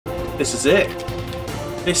This is it.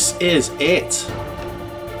 This is it.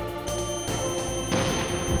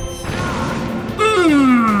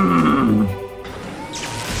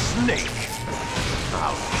 Snake!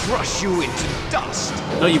 I'll crush you into dust!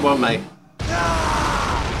 No, you won't, mate.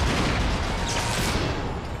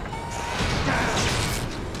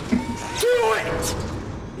 Do it!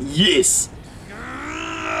 Yes!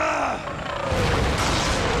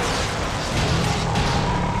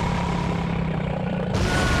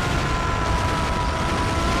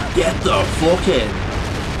 Get the fuck in!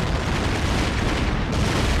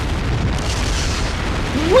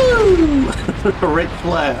 Woo! Ric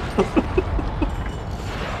Flair.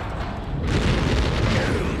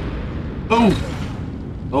 Boom!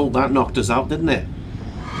 Oh, that knocked us out, didn't it?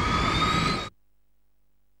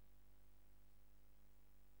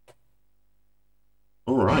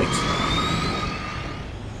 All right.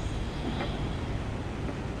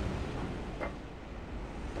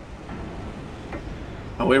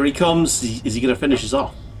 Oh, here he comes. Is he going to finish us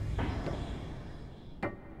off?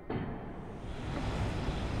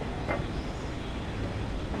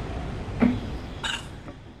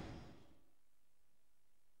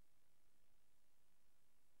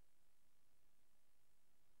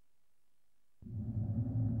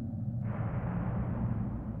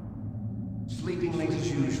 Sleeping late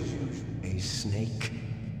as usual. A snake.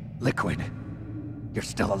 Liquid, you're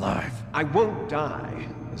still alive. I won't die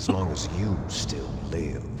as long as you still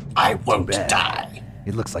live. I won't die.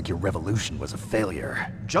 It looks like your revolution was a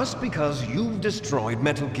failure. Just because you've destroyed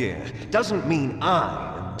Metal Gear doesn't mean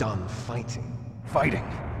I am done fighting. Fighting?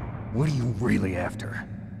 What are you really after?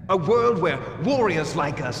 A world where warriors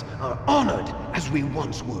like us are honored as we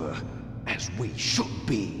once were, as we should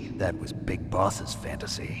be. That was Big Boss's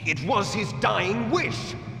fantasy. It was his dying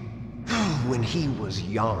wish. When he was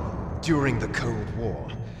young, during the Cold War,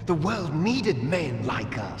 the world needed men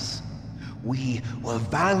like us. We were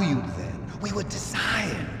valued then. We were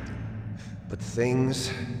desired. But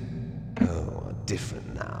things, are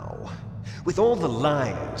different now. With all the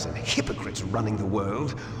liars and hypocrites running the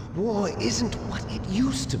world, war isn't what it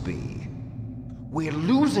used to be. We're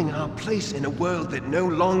losing our place in a world that no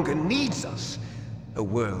longer needs us. A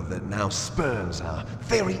world that now spurns our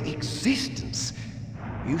very existence.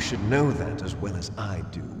 You should know that as well as I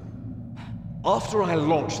do. After I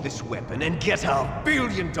launch this weapon and get our $1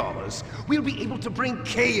 billion, we'll be able to bring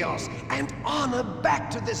chaos and honor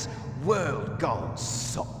back to this world gone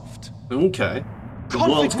soft. Okay. The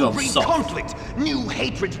Conflict world's will gone breed soft. conflict. New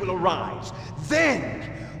hatreds will arise.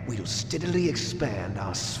 Then we'll steadily expand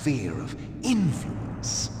our sphere of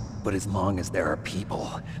influence. But as long as there are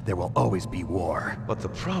people, there will always be war. But the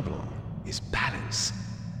problem is balance.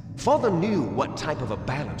 Father knew what type of a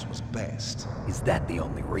balance was best. Is that the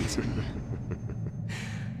only reason?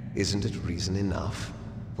 Isn't it reason enough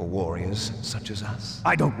for warriors such as us?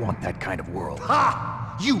 I don't want that kind of world.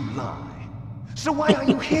 Ha! You lie! So why are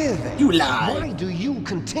you here then? You lie! Why do you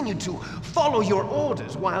continue to follow your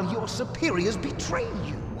orders while your superiors betray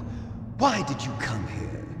you? Why did you come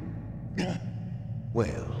here?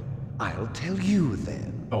 Well, I'll tell you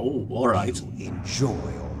then. Oh, alright. You enjoy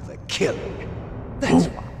all the killing. That's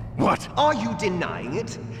why. What? Are you denying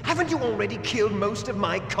it? Haven't you already killed most of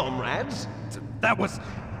my comrades? That was...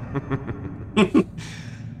 It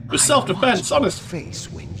was self-defense, I watched honest. your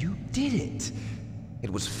face when you did it. It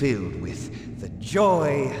was filled with the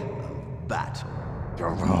joy of battle. You're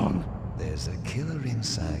wrong. There's a killer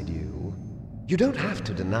inside you. You don't have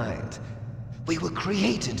to deny it. We were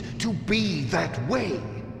created to be that way.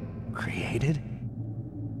 Created?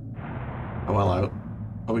 Well,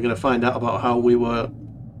 are we going to find out about how we were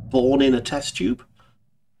born in a test tube?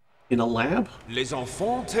 In a lab? Les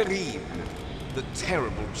enfants terribles. The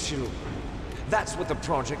terrible children. That's what the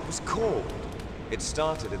project was called. It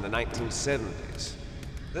started in the 1970s.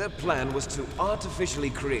 Their plan was to artificially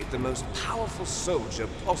create the most powerful soldier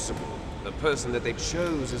possible. The person that they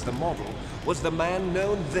chose as the model was the man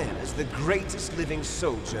known then as the greatest living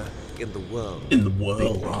soldier in the world. In the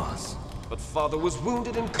world. Big Boss. But Father was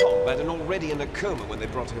wounded in combat and already in a coma when they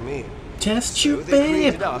brought him in. Test So tube, they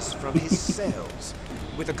created babe! us from his cells.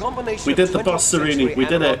 With a combination We of did the 20th boss, Serini. century We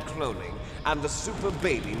did analog it. cloning and the super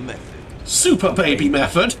baby method. Super baby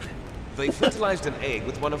method! They fertilized an egg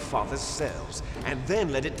with one of Father's cells, and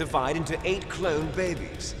then let it divide into 8 clone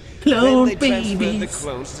babies. Clone then they transferred the babies.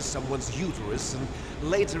 clones to someone's uterus, and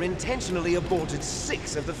later intentionally aborted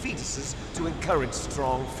 6 of the fetuses to encourage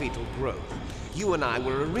strong fetal growth. You and I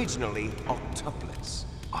were originally octuplets.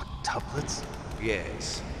 Octuplets?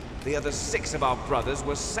 Yes. The other 6 of our brothers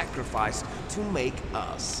were sacrificed to make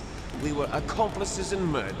us. We were accomplices in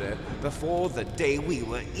murder before the day we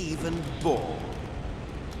were even born.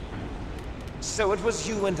 So it was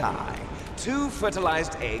you and I, two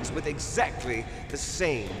fertilized eggs with exactly the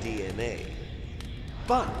same DNA.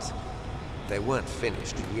 But they weren't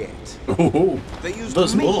finished yet. Oh, They used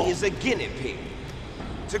there's me more. as a guinea pig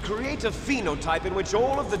to create a phenotype in which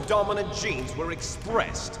all of the dominant genes were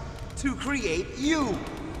expressed to create you.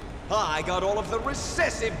 I got all of the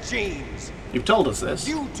recessive genes. You've told us this.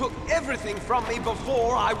 You took everything from me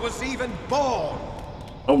before I was even born.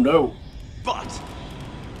 Oh no. But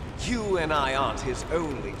you and I aren't his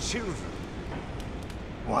only children.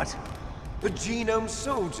 What? The Genome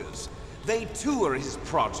Soldiers. They too are his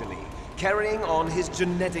progeny, carrying on his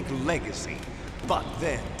genetic legacy. But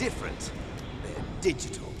they're different. They're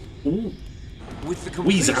digital. Ooh. With the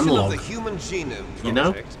completion of analog. the Human Genome Project, You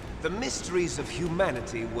know? the mysteries of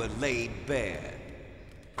humanity were laid bare.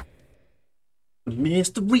 The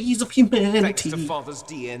mysteries of Thanks humanity. to Father's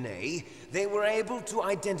DNA, they were able to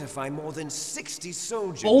identify more than 60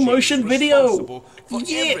 soldier Full genes motion video. responsible for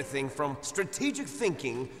Yeah. everything from strategic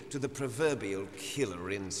thinking to the proverbial killer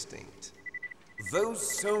instinct.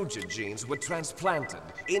 Those soldier genes were transplanted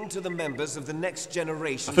into the members of the next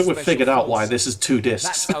generation. I think we've Special figured out why Forces. this is 2 That's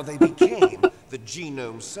discs. how they became the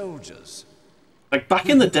Genome Soldiers. Like, back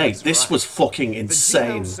in the day, That's this right. was fucking The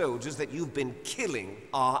insane. Genome Soldiers that you've been killing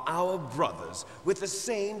are our brothers with the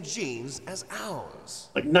same genes as ours.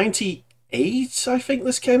 Like, 98, I think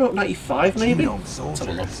this came out? 95, maybe? Genome Let's have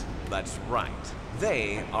a look. soldiers. That's right.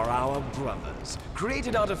 They are our brothers,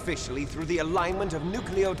 created artificially through the alignment of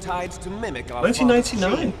nucleotides to mimic our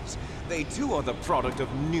 1999. father's genes. They too are the product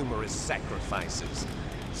of numerous sacrifices.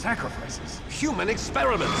 Sacrifices? Human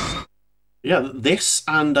experiments. Yeah, this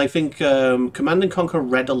and I think Command and Conquer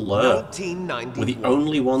Red Alert 1991. were the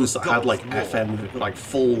only ones the that had like Gulf War. FM, like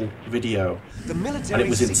full video. The military it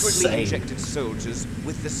was secretly insane. injected soldiers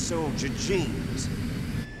with the soldier genes.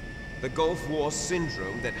 The Gulf War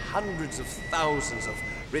syndrome that hundreds of thousands of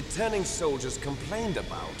returning soldiers complained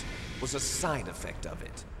about was a side effect of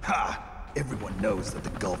it. Ha! Everyone knows that the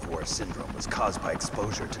Gulf War syndrome was caused by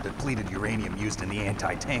exposure to depleted uranium used in the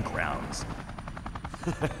anti-tank rounds.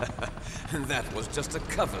 That was just a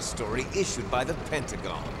cover story issued by the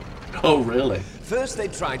Pentagon. Oh, really? First they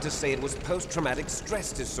tried to say it was post-traumatic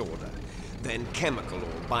stress disorder, then chemical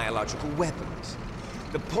or biological weapons.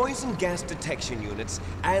 The poison gas detection units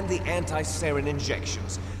and the anti-sarin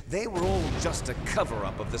injections, they were all just a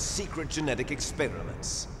cover-up of the secret genetic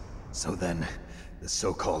experiments. So then, the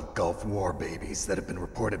so-called Gulf War babies that have been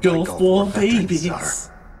reported Gulf by Gulf War veterans babies.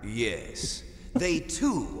 are... Yes, they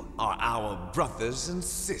too are our brothers and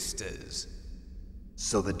sisters.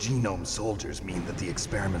 So the Genome Soldiers mean that the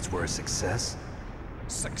experiments were a success?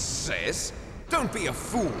 Success? Don't be a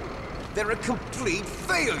fool. They're a complete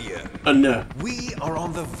failure. No. We are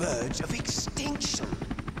on the verge of extinction.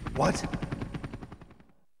 What?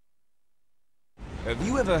 Have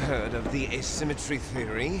you ever heard of the asymmetry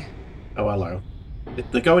theory? Oh, hello.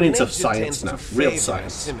 They're going into Nature science tends now. to Real favor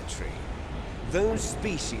science. Asymmetry. Those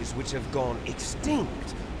species which have gone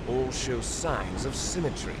extinct all show signs of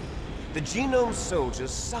symmetry. The Genome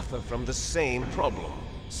Soldiers suffer from the same problem.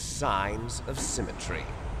 Signs of symmetry.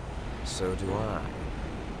 So do I.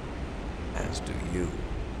 As do you.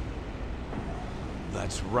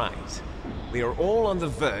 That's right. We are all on the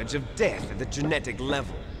verge of death at the genetic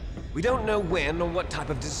level. We don't know when or what type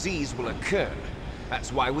of disease will occur.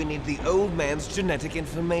 That's why we need the old man's genetic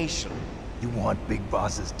information. You want Big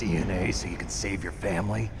Boss's DNA so you can save your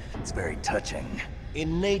family? It's very touching.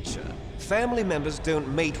 In nature, family members don't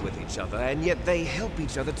mate with each other, and yet they help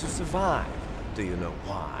each other to survive. Do you know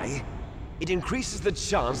why? It increases the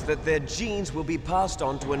chance that their genes will be passed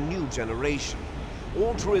on to a new generation.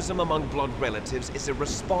 Altruism among blood relatives is a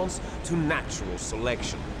response to natural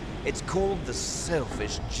selection. It's called the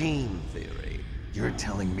selfish gene theory. You're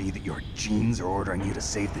telling me that your genes are ordering you to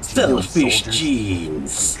save the Genome Selfish Soldiers?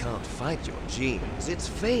 genes. You can't fight your genes. It's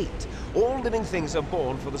fate. All living things are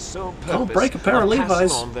born for the sole purpose Don't break a pair of passing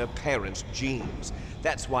Levi's. on their parents' genes.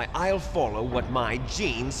 That's why I'll follow what my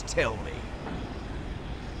genes tell me.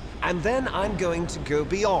 And then I'm going to go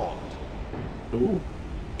beyond. Ooh.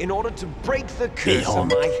 In order to break the curse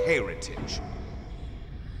Beyond. of my heritage.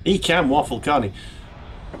 He can waffle, can't he?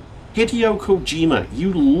 Hideo Kojima,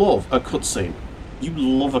 you love a cutscene. You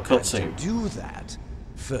love a And cutscene. to do that,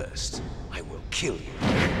 first, I will kill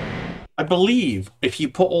you. I believe if you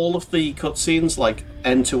put all of the cutscenes like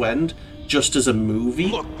end to end, just as a movie,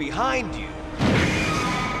 Look behind you.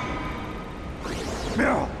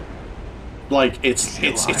 No! like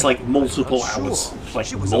it's like multiple Not sure. hours, like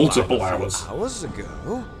She was multiple alive a few hours. hours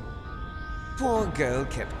ago. Poor girl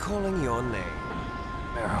kept calling your name.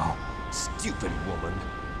 Meryl. Stupid woman.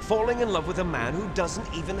 falling in love with a man who doesn't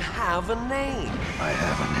even have a name. I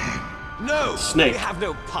have a name. No! Snake. We have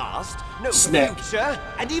no past, no Snake. future,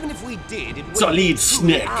 and even if we did, it Solid wouldn't be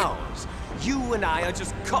Snake. ours. You and I are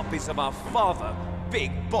just copies of our father,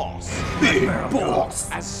 Big Boss. Big Boss.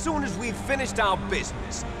 As soon as we've finished our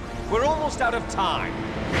business, we're almost out of time.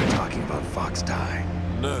 You're talking about Fox Die.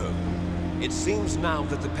 No. It seems now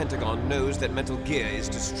that the Pentagon knows that Metal Gear is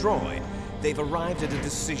destroyed, they've arrived at a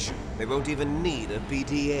decision. They won't even need a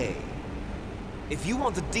BDA. If you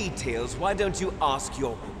want the details, why don't you ask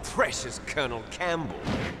your precious Colonel Campbell?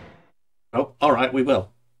 Oh, alright, we will.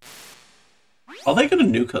 Are they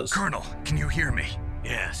going to nuke us? Colonel, can you hear me?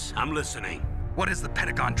 Yes, I'm listening. What is the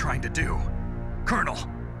Pentagon trying to do? Colonel,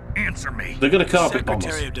 answer me. They're going to The carpet bomb us.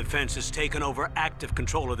 Secretary of Defense has taken over active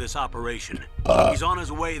control of this operation. He's on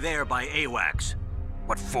his way there by AWACS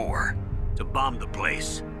What for? to bomb the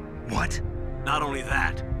place. What? Not only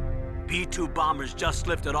that, B-2 bombers just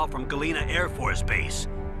lifted off from Galena Air Force Base.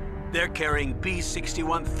 They're carrying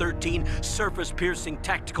B-61-13 surface-piercing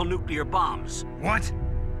tactical nuclear bombs. What?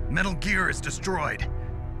 Metal Gear is destroyed.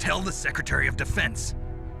 Tell the Secretary of Defense.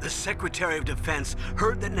 The Secretary of Defense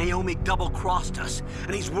heard that Naomi double-crossed us,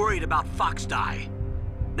 and he's worried about Fox Die.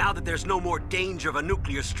 Now that there's no more danger of a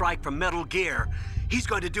nuclear strike from Metal Gear, he's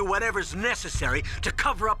going to do whatever's necessary to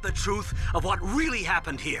cover up the truth of what really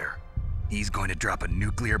happened here. He's going to drop a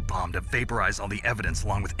nuclear bomb to vaporize all the evidence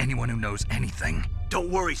along with anyone who knows anything. Don't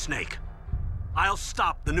worry, Snake. I'll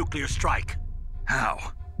stop the nuclear strike.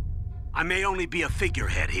 How? I may only be a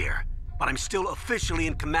figurehead here, but I'm still officially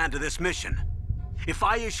in command of this mission. If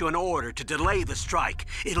I issue an order to delay the strike,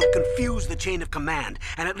 it'll confuse the chain of command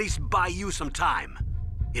and at least buy you some time.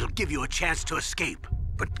 It'll give you a chance to escape.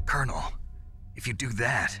 But, Colonel, if you do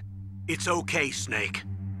that... It's okay, Snake.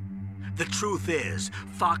 The truth is,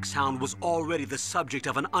 Foxhound was already the subject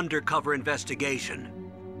of an undercover investigation.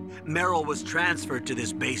 Merrill was transferred to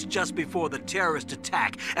this base just before the terrorist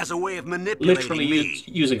attack as a way of manipulating Literally me.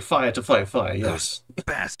 using fire to fight fire, yes. Those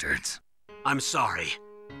bastards. I'm sorry.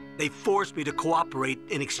 They forced me to cooperate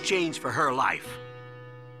in exchange for her life.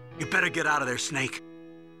 You better get out of there, Snake.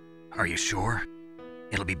 Are you sure?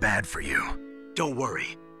 It'll be bad for you. Don't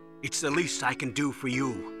worry. It's the least I can do for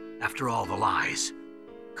you, after all the lies.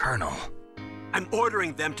 Colonel. I'm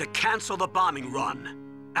ordering them to cancel the bombing run.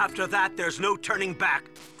 After that, there's no turning back.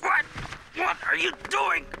 What? What are you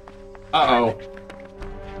doing? Uh-oh.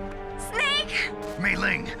 Snake! Mei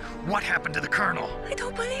Ling, what happened to the Colonel? I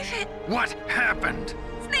don't believe it. What happened?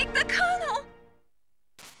 Snake the Colonel!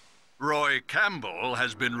 Roy Campbell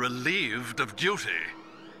has been relieved of duty.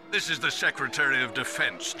 This is the Secretary of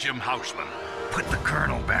Defense, Jim Houseman. Put the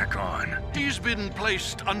Colonel back on. He's been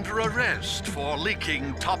placed under arrest for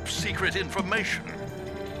leaking top-secret information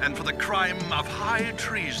and for the crime of high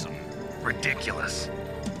treason. Ridiculous.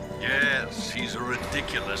 Yes, he's a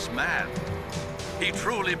ridiculous man. He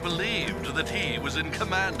truly believed that he was in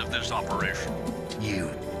command of this operation.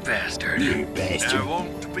 You bastard. You bastard. There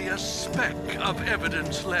won't be a speck of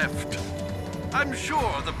evidence left. I'm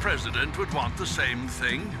sure the President would want the same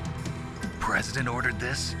thing. President ordered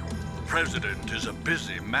this? The President is a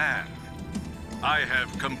busy man. I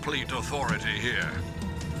have complete authority here.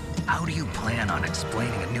 How do you plan on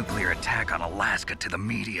explaining a nuclear attack on Alaska to the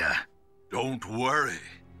media? Don't worry.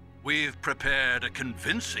 We've prepared a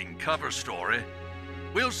convincing cover story.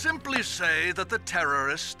 We'll simply say that the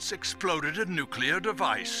terrorists exploded a nuclear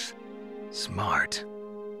device. Smart.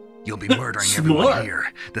 You'll be murdering everyone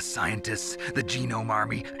here. The scientists, the Genome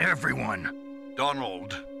Army, everyone.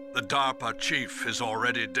 Donald, the DARPA chief, is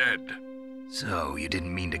already dead. So, you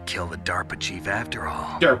didn't mean to kill the DARPA chief after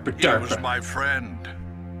all. DARPA, He was DARPA. my friend.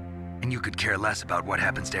 And you could care less about what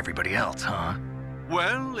happens to everybody else, huh?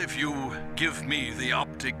 Well, if you give me the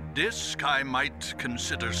optic disc, I might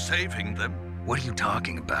consider saving them. What are you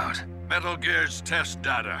talking about? Metal Gear's test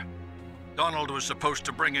data. Donald was supposed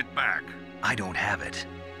to bring it back. I don't have it.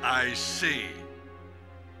 I see.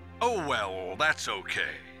 Oh well, that's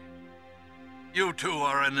okay. You two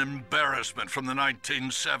are an embarrassment from the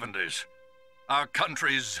 1970s. Our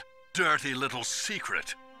country's dirty little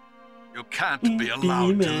secret. You can't be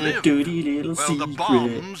allowed to live. Dirty little Well, the secret.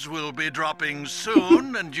 bombs will be dropping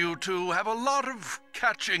soon, and you two have a lot of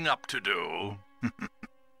catching up to do.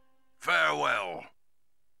 Farewell.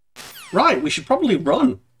 Right, we should probably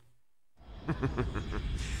run.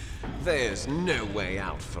 There's no way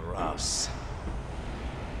out for us.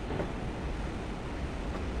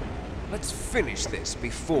 Let's finish this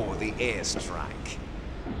before the airstrike.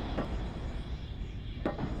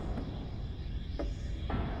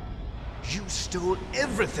 You stole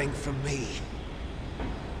everything from me.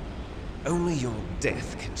 Only your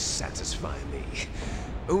death can satisfy me.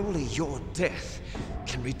 only your death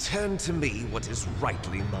can return to me what is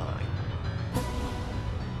rightly mine.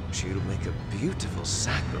 She'll make a beautiful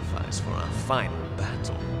sacrifice for our final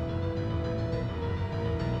battle.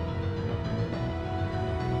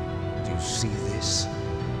 Do you see this?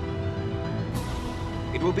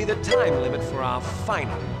 It will be the time limit for our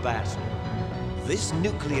final battle. This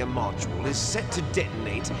nuclear module is set to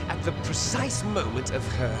detonate at the precise moment of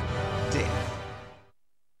her death.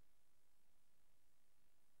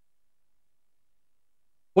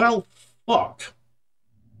 Well, fuck.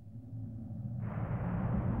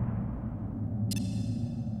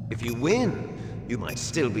 If you win, you might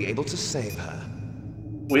still be able to save her.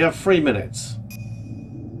 We have 3 minutes.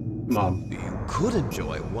 Come on. You could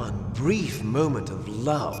enjoy one brief moment of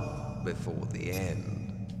love before the end.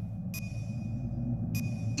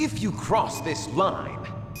 If you cross this line,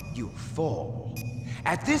 you'll fall.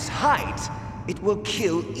 At this height, it will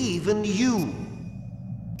kill even you.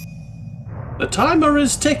 The timer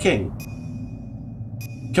is ticking.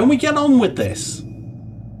 Can we get on with this?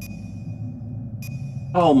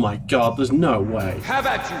 Oh my god, there's no way. Have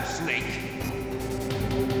at you, Snake!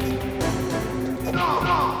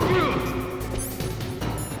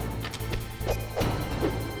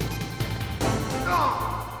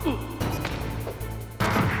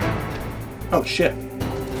 Oh shit.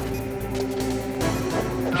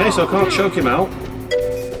 Okay, so I can't choke him out.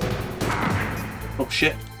 Oh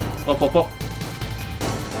shit. Up, up, up.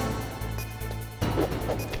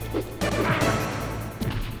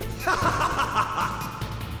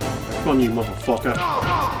 Come on, you motherfucker.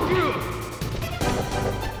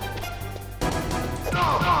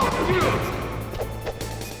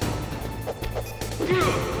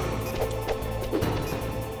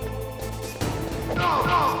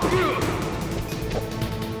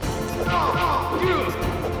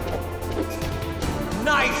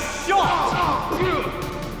 Nice shot!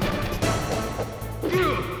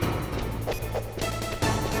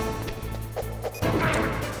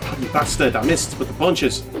 You bastard, I missed with the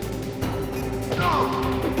punches.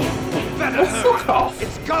 Better fuck off!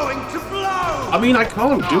 It's going to blow! I mean, I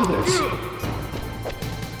can't do this.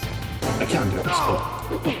 I can do this, but...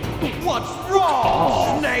 What's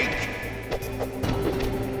wrong, Snake?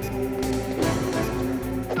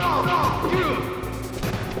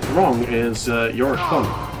 What's wrong is, you're a cunt.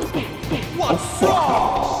 What's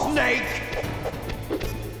wrong, Snake?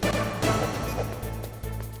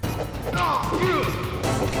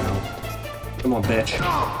 Fucking hell. Come on, bitch.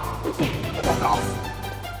 Fuck off.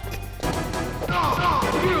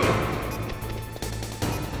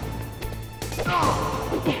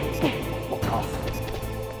 Fuck off.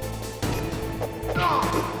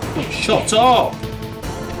 Shut up!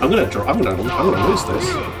 I'm gonna lose this.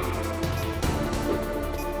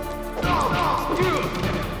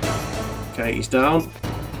 Okay, he's down.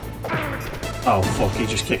 Oh fuck, he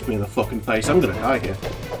just kicked me in the fucking face. I'm gonna die here.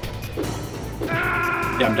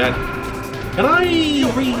 Yeah, I'm dead. Can I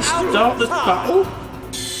restart this battle? Can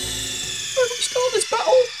I restart this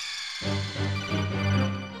battle?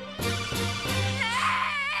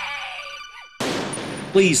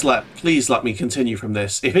 Please let me continue from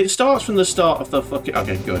this. If it starts from the start of the fucking...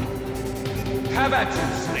 Okay, good. Have at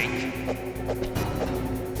you, Snake.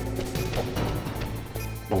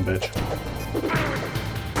 Come on, bitch.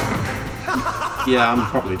 Yeah, I'm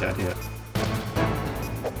probably dead here.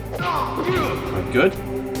 Right, good.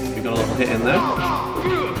 We got a little hit in there.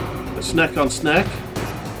 A snack on snack.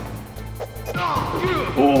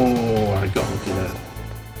 Oh, I got lucky there.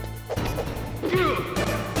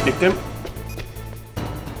 Kicked him.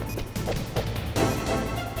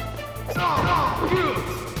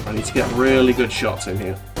 I need to get really good shots in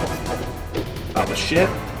here. That was shit.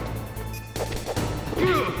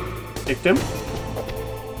 Kicked him.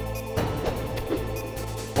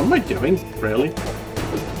 What am I doing? Really?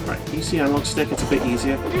 Right, easy analog stick, it's a bit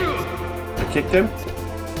easier. I kicked him.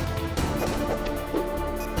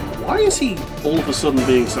 Why is he all of a sudden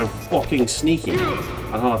being so fucking sneaky and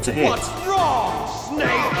hard to hit? What's wrong,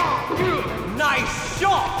 Snake? Nice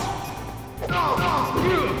shot!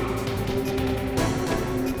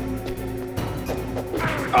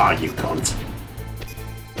 Ah, you cunt.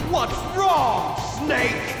 What's wrong,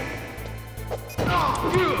 Snake?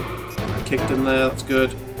 I kicked him there, that's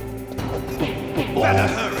good. Better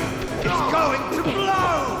hurry. It's going to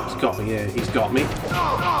blow! He's got me, yeah, he's got me.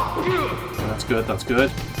 That's good, that's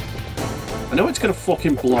good. I know it's gonna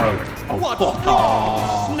fucking blow. Oh, What's fuck wrong,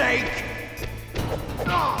 off. Snake?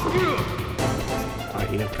 Right,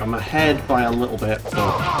 yeah, I'm ahead by a little bit,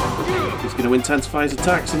 but he's gonna intensify his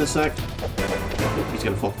attacks in a sec. He's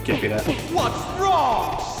gonna fucking kick me there. What's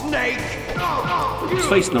wrong, Snake? He's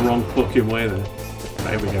facing the wrong fucking way there.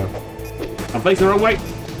 There we go. I'm facing the wrong way.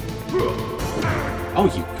 Oh,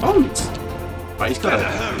 you can't. Right, he's got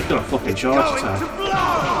a fucking charge attack.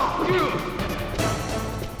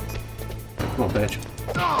 Come on, bitch.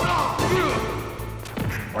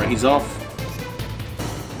 Right, he's off.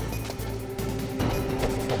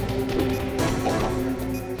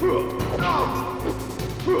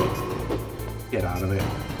 Get out of it.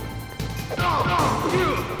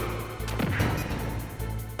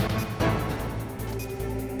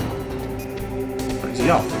 Where is he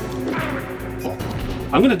off? Oh.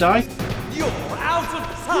 I'm gonna die. You're out of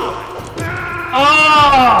time!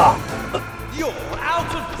 Ah! You're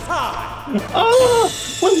out of time! Oh!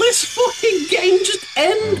 Will this fucking game just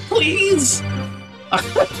end, please?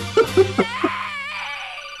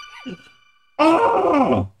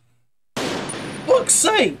 Oh! Fuck's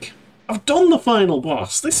sake! I've done the final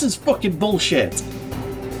boss. This is fucking bullshit.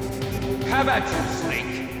 Have at you, Snake!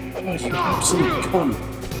 Oh, you absolute cunt.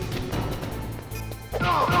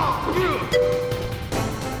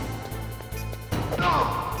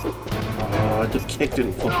 Oh, the kick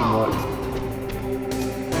didn't fucking work.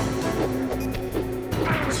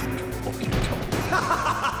 Fucking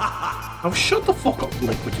cunt. Oh, shut the fuck up,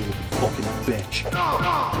 Liquid, you fucking bitch.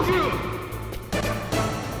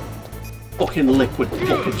 Fucking Liquid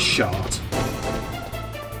fucking shot.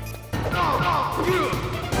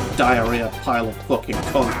 Diarrhea pile of fucking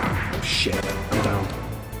cunt. Oh shit, I'm down.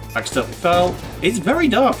 Accidentally fell. It's very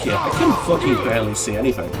dark here. I can fucking barely see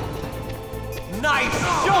anything. Nice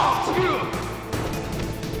shot!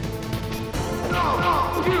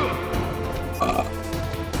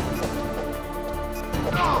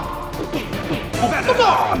 Oh, come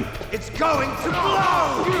on! It's going to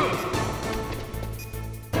blow!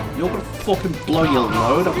 You're gonna fucking blow your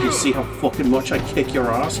load after you see how fucking much I kick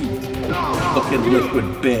your ass, you fucking Liquid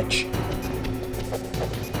bitch.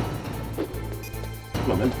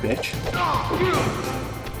 Come on then, bitch.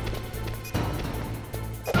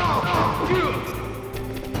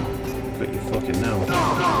 But you fucking know.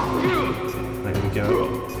 There we go.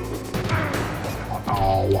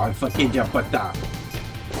 Oh, I fucking jump at that.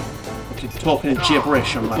 Fucking talking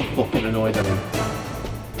gibberish, I'm that fucking annoyed at him.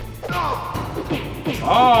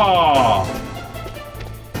 Oh!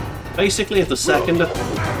 Basically, at the second.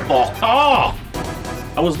 Oh!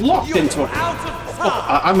 I was locked into a.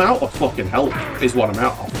 I'm out of fucking health, is what I'm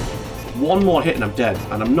out of. One more hit and I'm dead,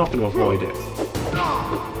 and I'm not going to avoid it.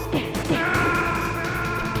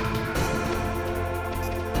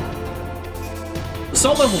 The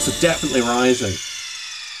salt levels are definitely rising.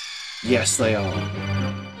 Yes, they are.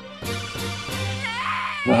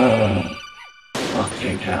 Oh,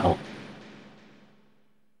 fucking hell.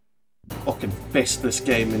 Fucking fist this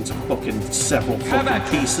game into fucking several fucking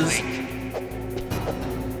pieces.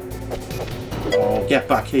 Oh, get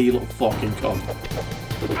back here, you little fucking cunt.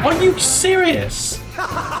 Are you serious?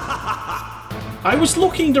 I was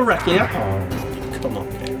looking directly at... Oh, come on,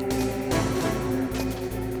 kid.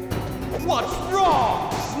 What's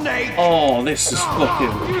wrong, Snake? Oh, this is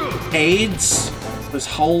fucking... AIDS? This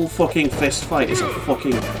whole fucking fist fight is a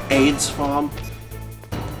fucking AIDS farm.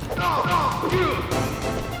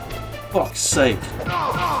 Fuck's sake.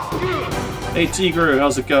 Hey Tigru,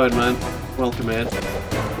 how's it going, man? Welcome in.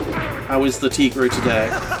 How is the Tigru today?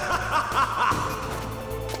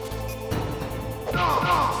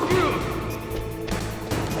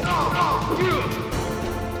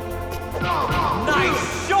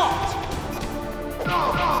 Nice shot!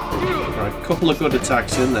 Right, couple of good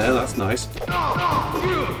attacks in there, that's nice.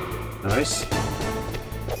 Nice.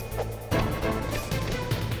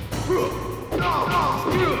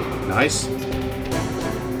 Nice.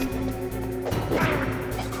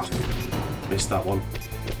 Missed that one.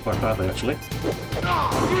 Quite badly, actually.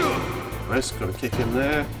 Nice, got a kick in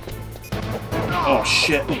there. Oh,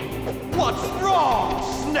 shit. What's wrong,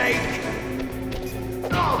 Snake?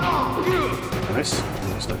 Nice.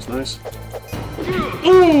 Nice, nice, nice.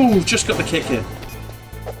 Ooh, just got the kick in.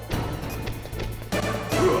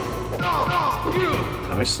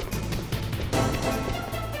 Nice.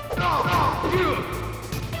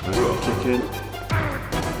 Nice, got the kick in.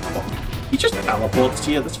 Oh, he just teleports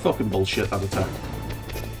to you. That's fucking bullshit, that attack.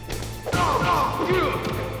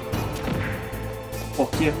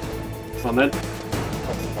 Fuck you. Come on then.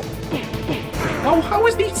 Oh, how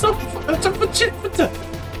is he so for shit for the...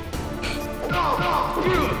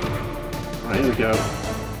 Right, here we go.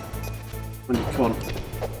 When you can't.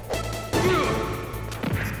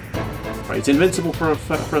 Right, he's invincible for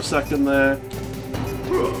a second there.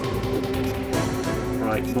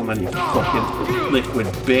 Right, come on then, you fucking Liquid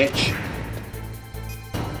bitch.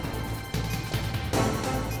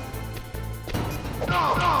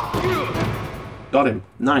 Got him.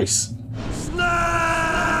 Nice.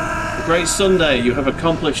 Great Sunday, you have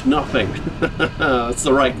accomplished nothing. That's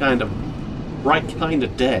the right kind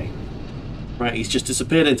of day. Right, he's just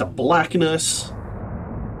disappeared into blackness.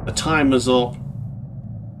 The timer's up.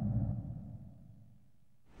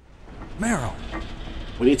 Meryl.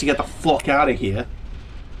 We need to get the fuck out of here.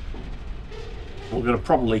 We're going to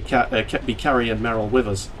probably be carrying Meryl with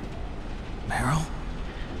us. Meryl?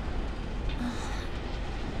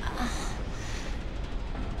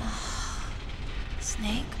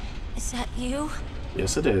 Snake, is that you?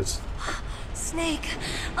 Yes, it is. Snake,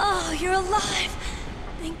 oh, you're alive.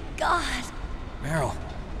 Thank God. Meryl.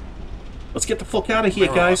 Let's get the fuck out of here,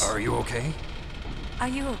 Meryl, guys. Are you okay? Are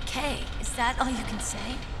you okay? Is that all you can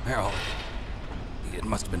say? Meryl, it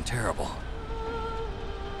must have been terrible.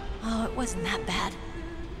 Oh, it wasn't that bad.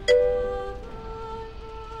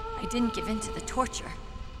 I didn't give in to the torture.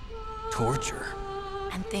 Torture?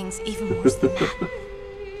 And things even worse than that.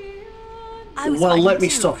 I was Well, let me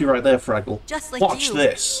too, stop you right there, Fraggle. just like Watch you.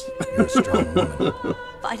 this. You're a strong woman.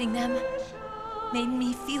 Fighting them made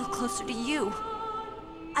me feel closer to you.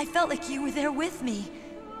 I felt like you were there with me.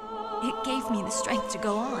 It gave me the strength to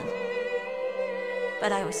go on.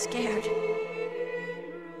 But I was scared.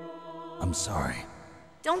 I'm sorry.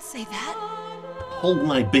 Don't say that. Hold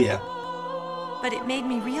my beer. But it made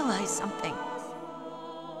me realize something.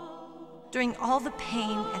 During all the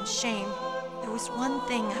pain and shame, there was one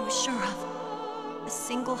thing I was sure of. A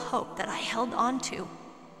single hope that I held on to.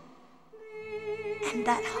 And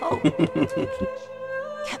that hope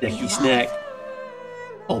kept me Sticky alive. snake.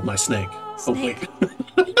 Hold my snake. Snake. Oh,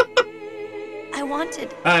 wait. I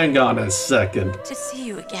wanted Hang on a second. to see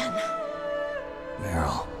you again.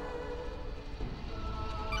 Meryl.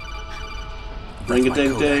 Ring a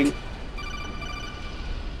ding ding.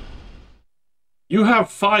 You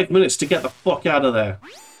have 5 minutes to get the fuck out of there.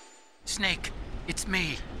 Snake, it's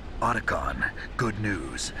me. Otacon, good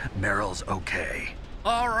news. Meryl's okay.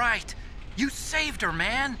 All right. You saved her,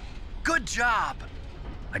 man. Good job.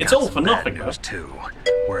 I It's got all some for bad nothing, news too.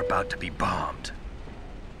 We're about to be bombed.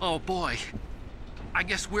 Oh, boy. I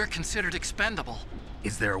guess we're considered expendable.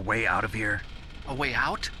 Is there a way out of here? A way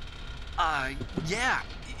out? Yeah.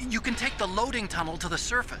 You can take the loading tunnel to the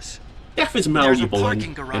surface. F is There's a malleable parking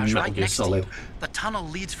in garage Metal right Gear next to Solid. you. The tunnel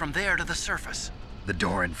leads from there to the surface. The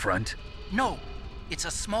door in front? No, it's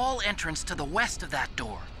a small entrance to the west of that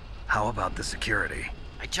door. How about the security?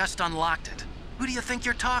 I just unlocked it. Who do you think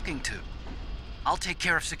you're talking to? I'll take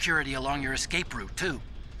care of security along your escape route, too.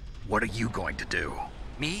 What are you going to do?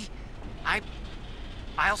 Me?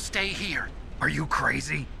 I'll stay here. Are you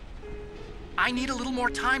crazy? I need a little more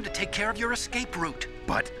time to take care of your escape route.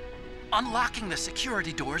 But Unlocking the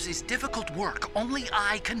security doors is difficult work. Only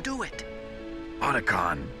I can do it.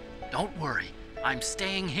 Otacon. Don't worry. I'm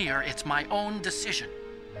staying here. It's my own decision.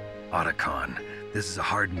 Otacon, this is a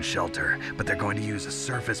hardened shelter, but they're going to use a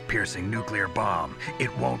surface-piercing nuclear bomb.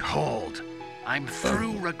 It won't hold. I'm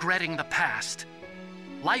through regretting the past.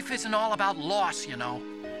 Life isn't all about loss, you know.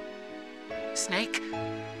 Snake,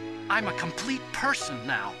 I'm a complete person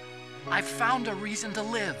now. I've found a reason to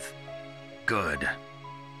live. Good.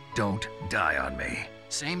 Don't die on me.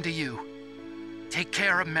 Same to you. Take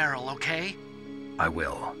care of Meryl, okay? I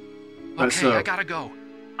will. Okay, I gotta go.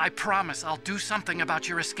 I promise I'll do something about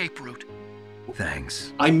your escape route.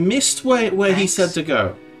 Thanks. I missed where he Thanks. said to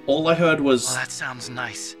go. All I heard was... Well, that sounds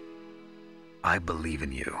nice. I believe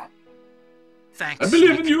in you. Thanks. I believe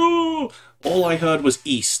in Snake. you! All I heard was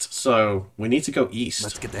east, so we need to go east.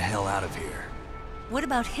 Let's get the hell out of here. What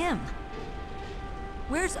about him?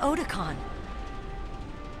 Where's Otacon?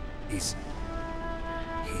 He's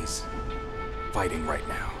fighting right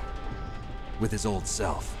now. With his old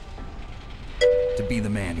self. To be the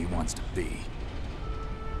man he wants to be.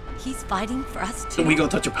 He's fighting for us too? So we go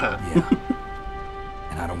to Japan. Yeah.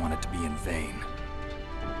 And I don't want it to be in vain.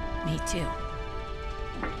 Me too.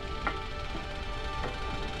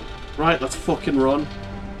 Right, let's fucking run.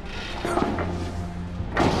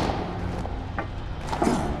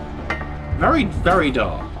 Very, very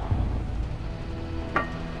dark.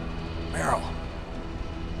 Meryl.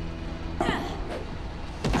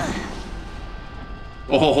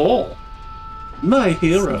 Oh, my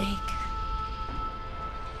hero. Snake.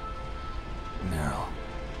 Meryl.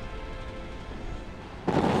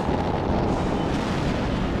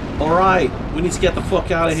 All right, we need to get the fuck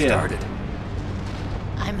out of here. Started.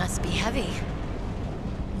 I must be heavy.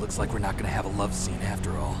 Looks like we're not gonna have a love scene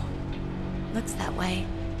after all. Looks that way.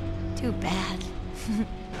 Too bad.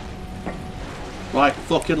 Right,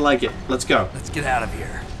 fucking leg it. Let's go. Let's get out of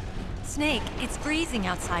here. Snake, it's freezing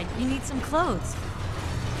outside. You need some clothes.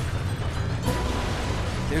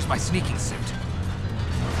 There's my sneaking suit.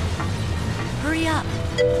 Hurry up.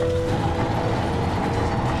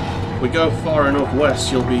 We go far enough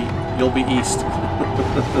west, you'll be east.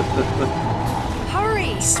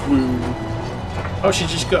 Hurry! Swoon. Oh, she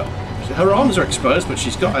just got... Her arms are exposed, but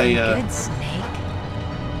she's got a... Good, Snake.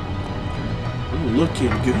 Ooh, looking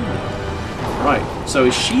good. Right, so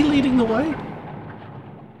is she leading the way?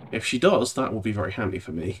 If she does, that will be very handy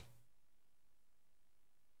for me.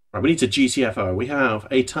 Right, we need to GTFO. We have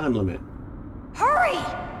a time limit. Hurry!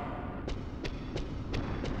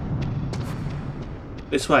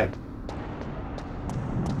 This way.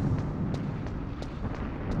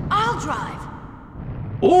 I'll drive.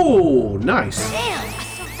 Oh, nice. Damn, a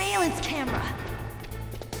surveillance camera.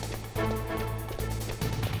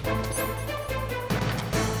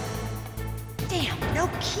 Damn, no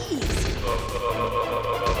keys.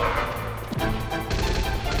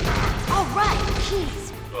 All right,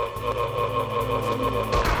 keys.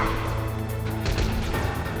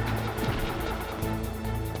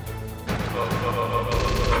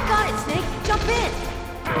 I got it, Snake. Jump in.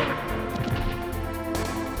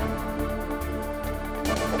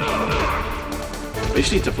 We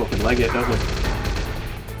just need to fucking leg it, don't we?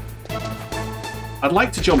 I'd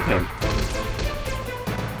like to jump in.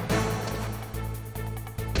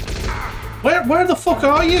 Where the fuck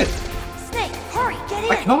are you? Snake, hurry, get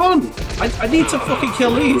in. I can't. I need to fucking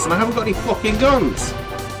kill these, and I haven't got any fucking guns.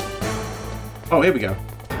 Oh, here we go.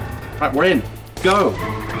 Right, we're in. Go.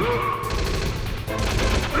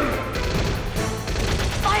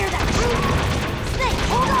 Fire that room. Snake,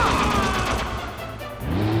 hold on.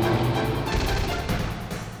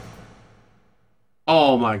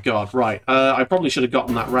 Oh my god, right. I probably should have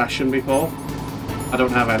gotten that ration before. I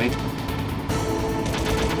don't have any.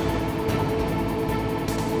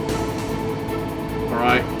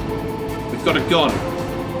 Alright. We've got a gun.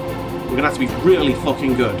 We're gonna have to be really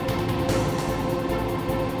fucking good.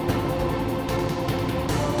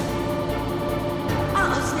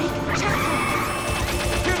 Uh-oh, Snake, check them.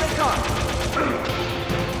 Here they come!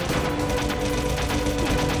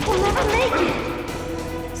 We'll never make it.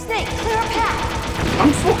 Snake, clear a path.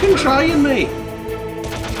 I'm fucking trying, mate.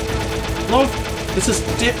 Look, this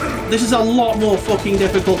is a lot more fucking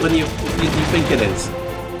difficult than you think it is.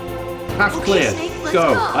 Half Okay, clear. Snake, let's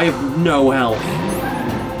Go. go. I have no health.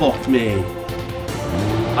 Fuck me.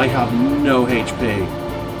 I have no HP.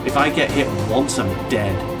 If I get hit once, I'm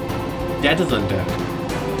dead. Deader than dead.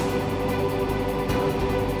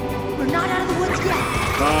 We're not out of the woods yet.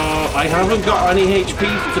 Oh, I haven't got any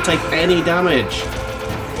HP to take any damage.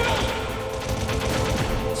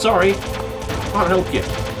 Sorry. Can't help you.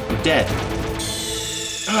 I'm dead.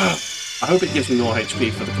 I hope it gives me more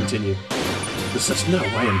HP for the continue. There's just no way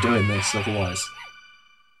I'm doing this otherwise.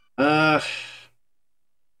 Hurry!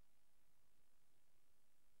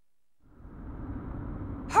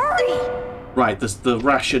 Right, there's the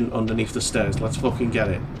ration underneath the stairs. Let's fucking get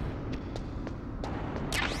it.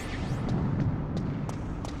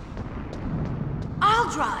 I'll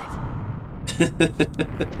drive.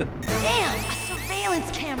 Damn, a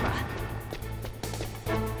surveillance camera.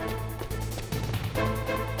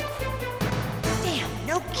 Damn,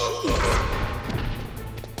 no keys.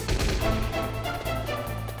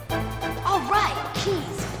 All right,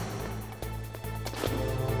 keys.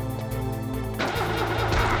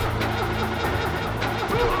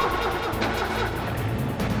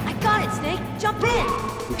 I got it, Snake. Jump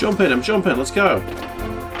in. I'm jumping, let's go. Fire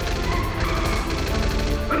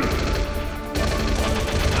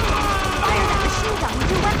that machine gun with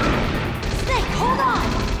your weapon. Snake, hold on.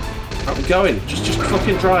 Right, we're going. Just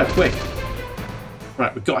fucking drive, quick.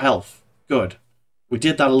 Right, we've got health. Good. We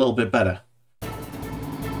did that a little bit better.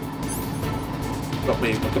 I've got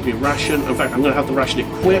me ration. In fact, I'm going to have the ration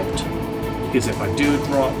equipped, because if I do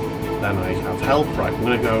drop, then I have health. Right, I'm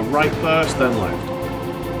going to go right first, then left.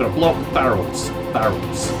 I'm going to block barrels.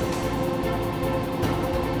 Barrels.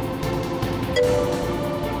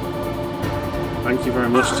 Thank you very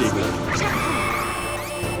much, Tegan.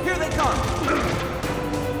 Here they come!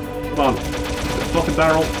 Come on. Fucking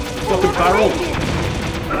barrel. Fucking barrel.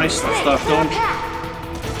 Nice, that's that done.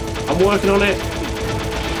 I'm working on it.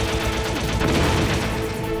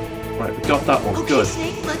 Right, we got that one. Okay, Good.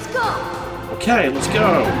 Snake, let's go. Okay, let's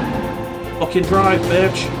go. Fucking drive,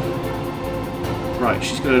 bitch. Right,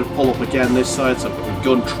 she's going to pull up again this side, so I've got my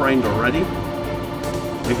gun trained already. I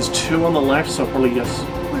think there's two on the left, so I'll probably just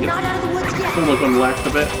We're not out of the woods yet. pull the gun left a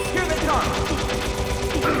bit. Here they come!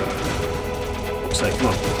 Fuck's sake, come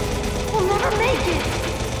on. We'll never make it.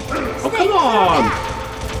 Oh, come on!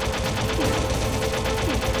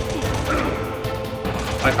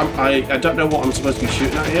 I don't know what I'm supposed to be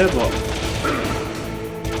shooting at here, but...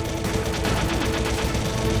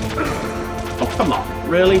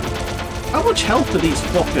 really? How much health do these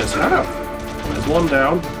fuckers have? There's one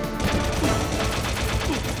down.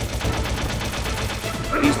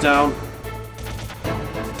 He's down.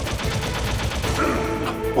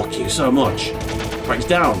 Oh, fuck you so much. Right, he's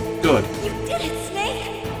down. Good. You did it,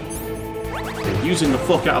 Snake! They're using the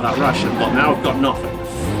fuck out of that ration, but now I've got nothing.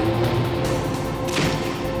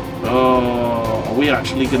 Oh, are we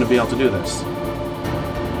actually going to be able to do this?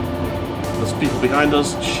 There's people behind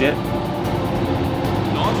us. Shit.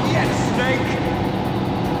 Not yet, Snake!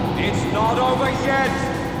 It's not over yet!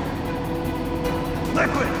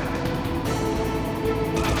 Liquid!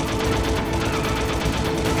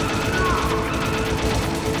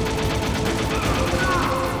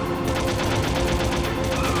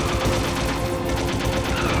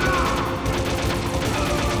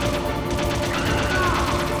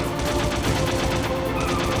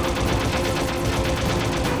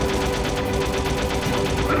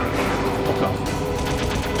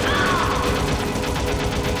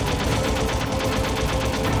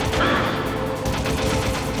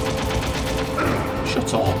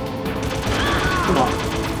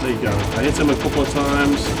 I hit him a couple of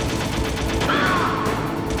times.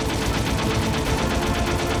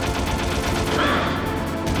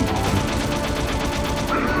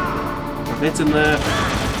 I've hit him there.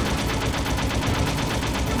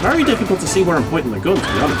 Very difficult to see where I'm pointing the gun, to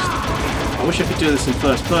be honest. I wish I could do this in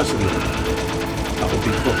first person. That would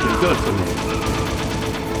be fucking good for me.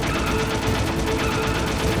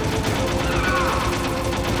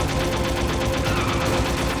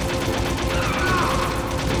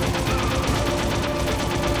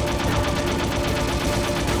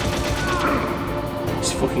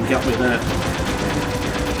 Fucking got me there.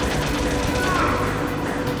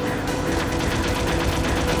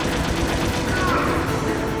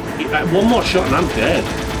 One more shot and I'm dead.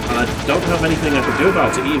 And I don't have anything I can do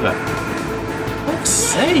about it either. For fuck's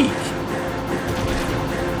sake!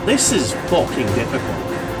 This is fucking difficult.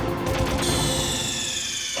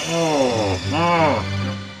 Oh, no.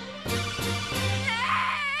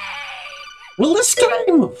 Will this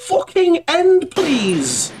game fucking end,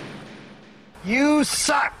 please? You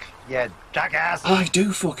suck, you jackass! I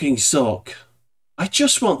do fucking suck. I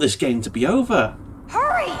just want this game to be over.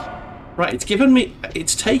 Hurry! Right, it's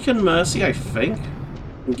taken Mercy, I think,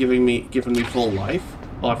 and given me full life.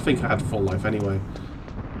 Well, I think I had full life anyway.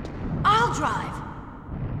 I'll drive.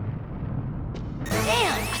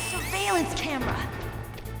 Damn, a surveillance camera.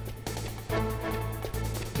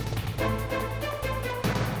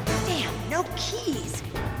 Damn, no keys.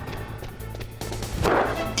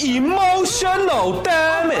 Emotional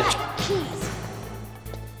damage! Keys.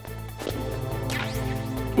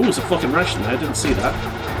 Ooh, there's a fucking ration there, I didn't see that.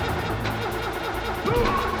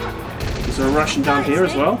 Is there a ration down here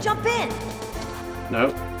as well? Jump in. No.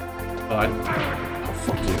 Fine. Oh,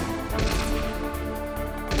 fuck you.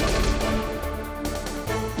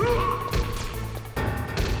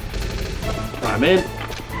 Right, I'm in.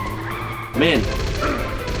 I'm in.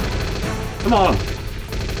 Come on.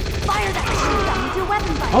 Fire that machine gun with your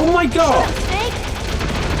weapon button. Oh my god! Snake.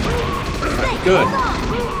 Snake, Good. hold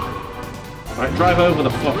on. Right, drive over the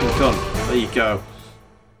fucking cunt. There you go.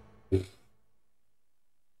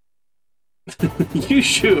 You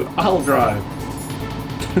shoot, I'll drive.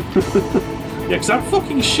 Yeah, because I'm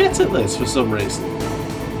fucking shit at this for some reason.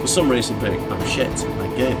 For some reason, Big, I'm shit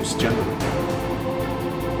at games, generally.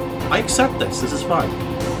 I accept this is fine.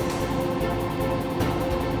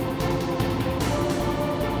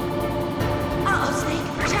 Uh-oh, Snake.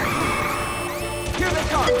 Checkpoint. Here they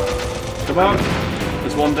come! Come on.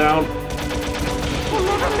 There's one down. We'll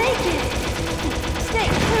never make it.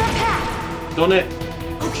 Snake, clear a path. Done it.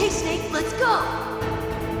 Okay, Snake, let's go.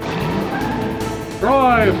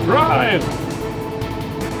 Drive! Drive!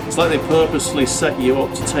 It's like they purposely set you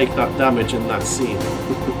up to take that damage in that scene.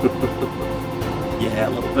 Yeah, a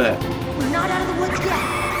little bit. We're not out of the woods yet.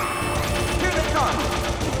 Here they come!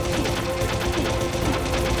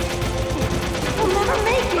 We'll never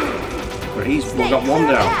make it. But we've Snake, got one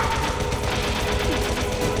clear a down. path.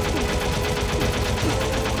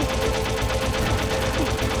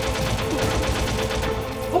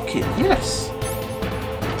 Fucking yes!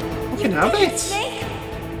 Fucking have Did it! Snake?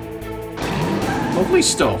 Lovely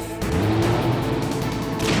stuff.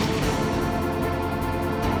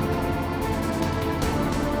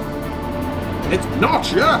 It's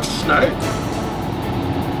not yet, Snake!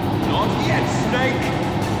 Not yet, Snake!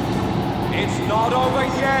 It's not over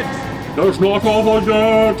yet! It's not over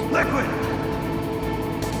yet! Liquid!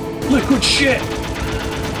 Liquid shit!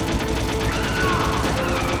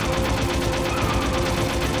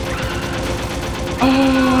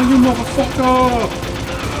 Oh, you motherfucker!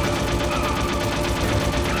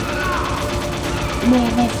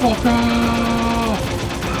 Motherfucker!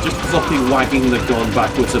 Just fucking wagging the gun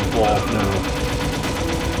backwards and forth now.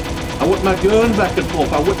 I whip my gun back and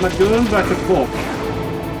forth. I whip my gun back and forth.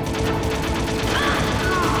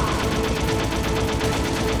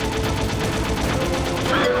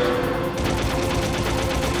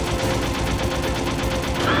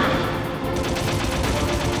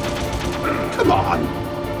 Come on.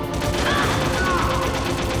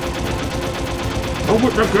 I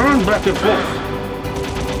whip my gun back and forth.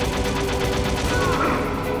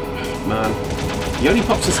 Man, he only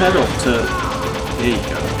pops his head up to... There you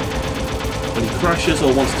go. When he crashes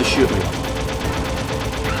or wants to shoot me.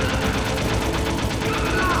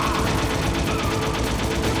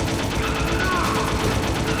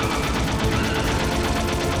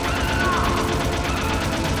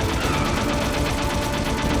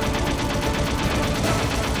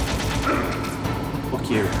 Fuck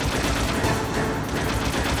you.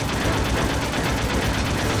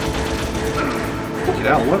 Fucking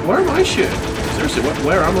hell, where am I shooting? Seriously,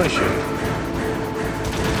 where am I shooting?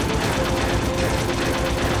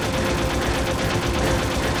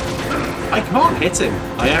 I can't hit him.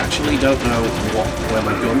 I actually don't know where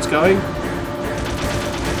my gun's going.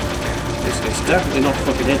 It's definitely not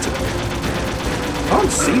fucking hitting. I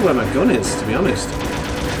can't see where my gun is, to be honest.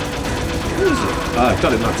 Where is it? Ah, I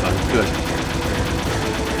got him that time. Good.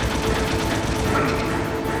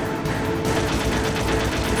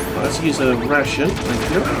 Let's use a ration.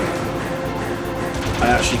 Thank you. I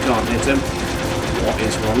actually can't hit him. What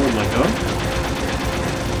is wrong with my gun?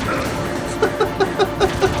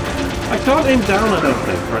 I can't aim down, I don't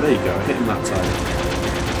think. Right, there you go. I hit him that time.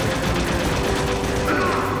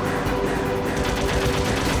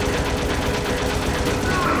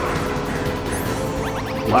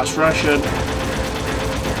 Last ration.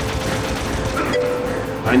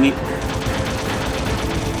 I need...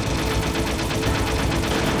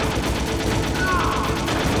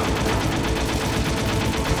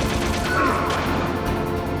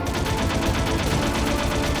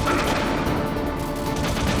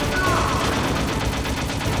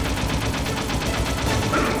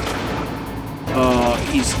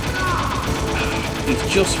 He's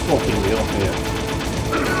just fucking me up here.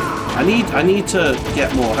 I need to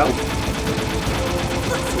get more help.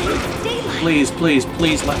 Please, please,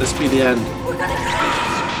 please let this be the end.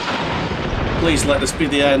 Please let this be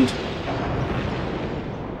the end.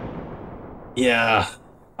 Yeah,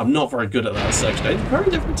 I'm not very good at that section. It's very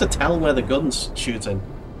difficult to tell where the gun's shooting.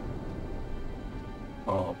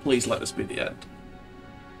 Oh, please let this be the end.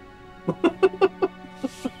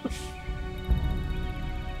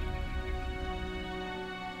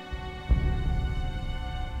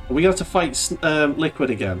 Are we going to fight Liquid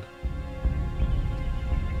again?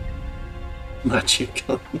 Magic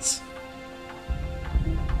guns.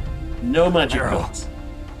 No magic guns.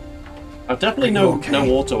 I've definitely no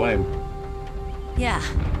auto aim. Yeah,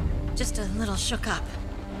 just a little shook up.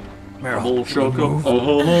 A little shook up.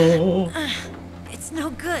 Oh. It's no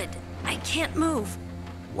good. I can't move.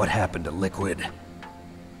 What happened to Liquid?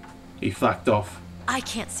 He fucked off. I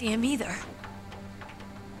can't see him either.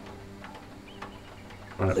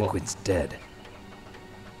 Right, Liquid's dead.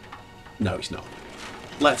 No, he's not.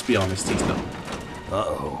 Let's be honest, he's not.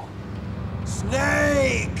 Uh-oh.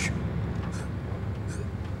 Snake!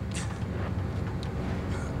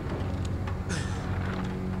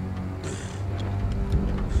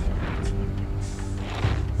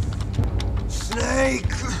 Snake!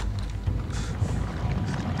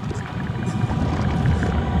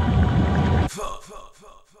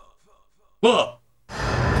 What?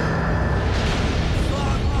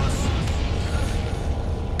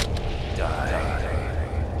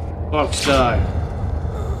 Fox die.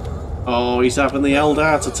 Oh, he's having the old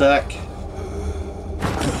heart attack.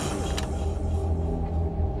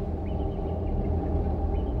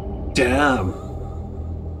 Damn.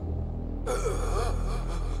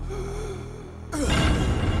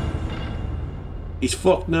 He's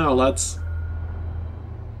fucked now, lads.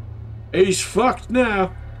 He's fucked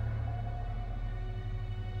now.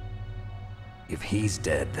 If he's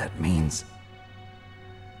dead, that means...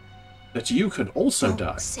 that you could also Don't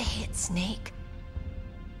die. say it, Snake.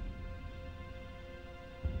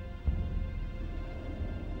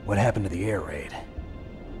 What happened to the air raid?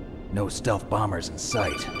 No stealth bombers in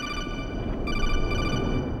sight.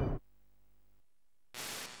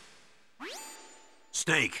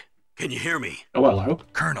 Snake, can you hear me? Oh, hello.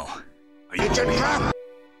 Colonel. Are you...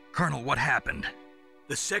 Colonel, what happened?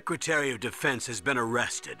 The Secretary of Defense has been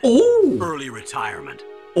arrested. Oh. Early retirement.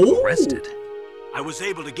 Oh. Arrested? I was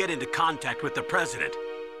able to get into contact with the President.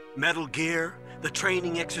 Metal Gear, the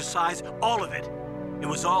training exercise, all of it. It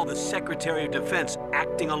was all the Secretary of Defense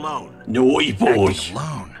acting alone. Naughty boy. Acting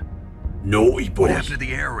alone. Naughty boy. What happened to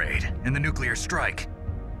the air raid and the nuclear strike?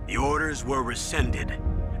 The orders were rescinded.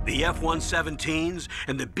 The F-117s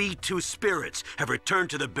and the B-2 Spirits have returned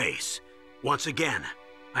to the base. Once again,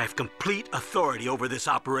 I have complete authority over this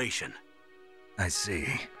operation. I see.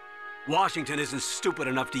 Washington isn't stupid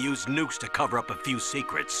enough to use nukes to cover up a few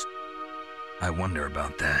secrets. I wonder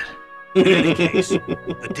about that. In any case,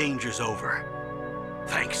 the danger's over.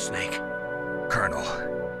 Thanks, Snake. Colonel,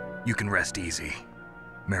 you can rest easy.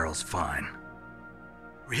 Meryl's fine.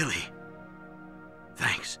 Really?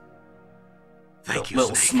 Thanks. Thank you,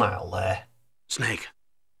 Little Snake. smile there. Snake,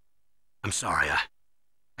 I'm sorry.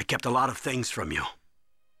 I kept a lot of things from you.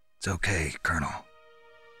 It's okay, Colonel.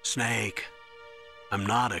 Snake, I'm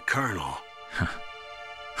not a colonel.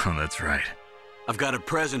 Oh, that's right. I've got a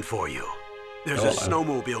present for you. There's a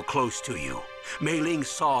snowmobile close to you. Mei Ling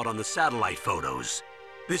saw it on the satellite photos.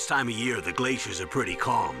 This time of year, the glaciers are pretty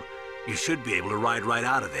calm. You should be able to ride right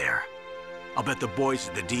out of there. I'll bet the boys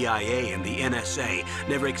at the DIA and the NSA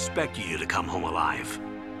never expected you to come home alive.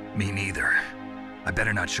 Me neither. I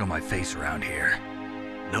better not show my face around here.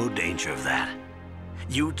 No danger of that.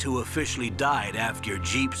 You two officially died after your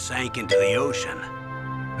Jeep sank into the ocean.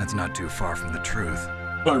 That's not too far from the truth.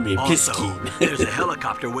 Army Also, Piskin. there's a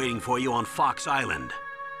helicopter waiting for you on Fox Island.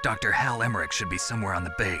 Dr. Hal Emmerich should be somewhere on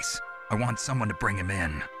the base. I want someone to bring him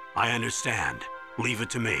in. I understand. Leave it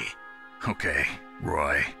to me. Okay,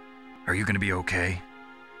 Roy. Are you gonna be okay?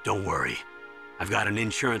 Don't worry. I've got an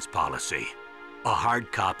insurance policy. A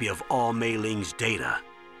hard copy of all Mei Ling's data.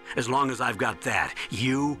 As long as I've got that,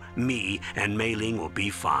 you, me, and Mei Ling will be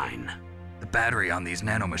fine. The battery on these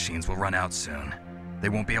nanomachines will run out soon. They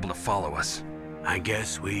won't be able to follow us. I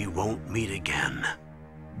guess we won't meet again.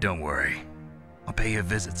 Don't worry. I'll pay you a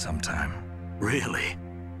visit sometime. Really?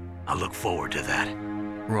 I look forward to that.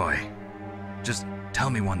 Roy, just tell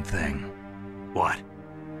me one thing. What?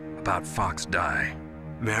 About Fox Die.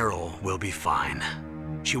 Meryl will be fine.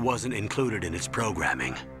 She wasn't included in its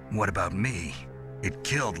programming. What about me? It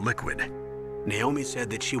killed Liquid. Naomi said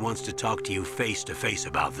that she wants to talk to you face to face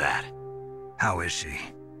about that. How is she?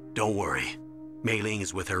 Don't worry. Mei Ling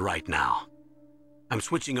is with her right now. I'm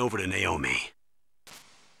switching over to Naomi.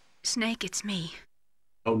 Snake, it's me.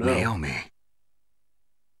 Oh no. Naomi.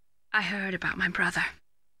 I heard about my brother.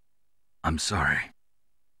 I'm sorry.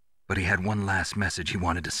 But he had one last message he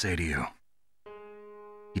wanted to say to you.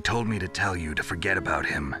 He told me to tell you to forget about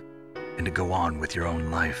him and to go on with your own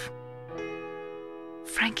life.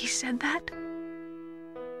 Frankie said that?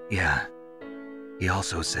 Yeah. He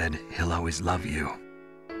also said he'll always love you.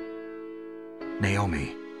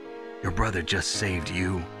 Naomi, your brother just saved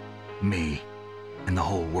you, me, and the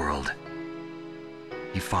whole world.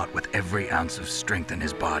 He fought with every ounce of strength in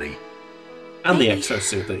his body. And the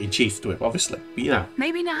exosuit that he chiefed with, obviously. But yeah.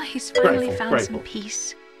 Maybe now he's finally Grateful, found some grateful.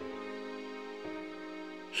 peace.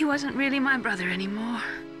 He wasn't really my brother anymore.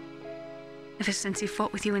 Ever since he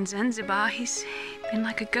fought with you in Zanzibar, he's been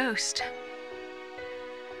like a ghost.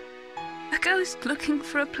 A ghost looking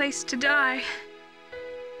for a place to die.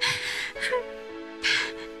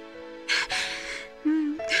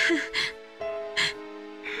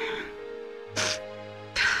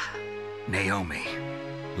 Naomi,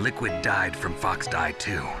 Liquid died from Fox Die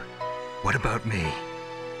too. What about me?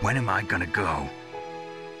 When am I gonna go?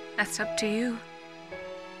 That's up to you.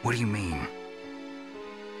 What do you mean?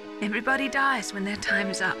 Everybody dies when their time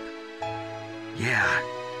is up. Yeah,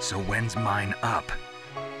 so when's mine up?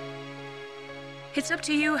 It's up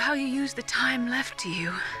to you how you use the time left to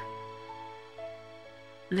you.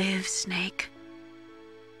 Live, Snake.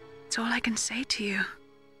 That's all I can say to you.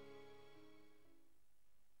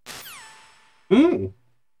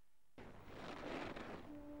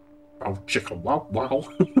 Oh, chicka wow wow.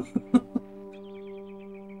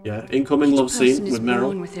 Yeah, incoming love scene with Meryl.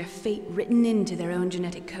 Born with their fate written into their own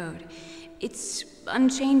genetic code. It's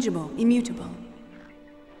unchangeable, immutable.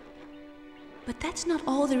 But that's not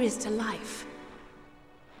all there is to life.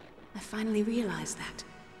 I finally realized that.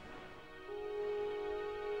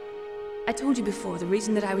 I told you before the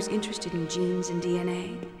reason that I was interested in genes and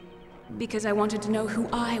DNA. Because I wanted to know who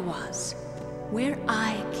I was, where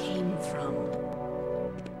I came from.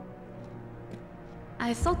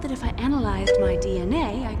 I thought that if I analyzed my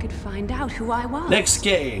DNA, I could find out who I was. Next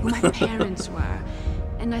game. Who my parents were.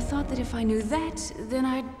 And I thought that if I knew that, then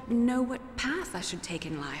I'd know what path I should take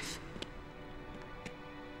in life.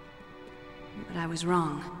 But I was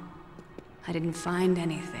wrong. I didn't find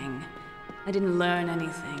anything. I didn't learn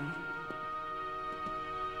anything.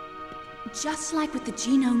 Just like with the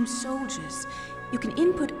genome soldiers, You can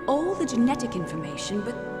input all the genetic information,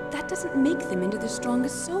 but that doesn't make them into the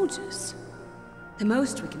strongest soldiers. The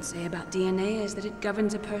most we can say about DNA is that it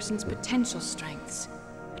governs a person's potential strengths,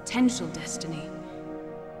 potential destiny.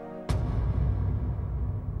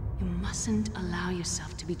 You mustn't allow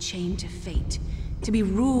yourself to be chained to fate, to be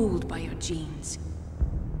ruled by your genes.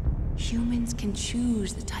 Humans can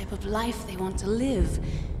choose the type of life they want to live.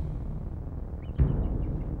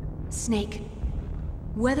 Snake,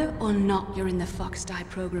 whether or not you're in the Fox-Die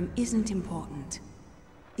program isn't important.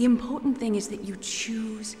 The important thing is that you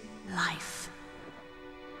choose life.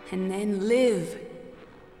 And then live.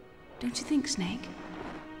 Don't you think, Snake?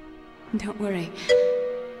 Don't worry.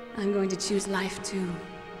 I'm going to choose life too.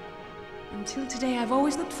 Until today, I've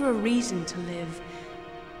always looked for a reason to live.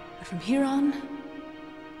 But from here on,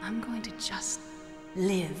 I'm going to just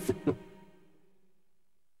live.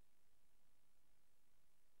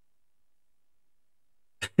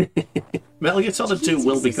 Metal Gear Solid 2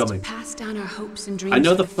 will be coming. Pass down our hopes and dreams. I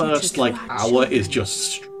know the for first like hour is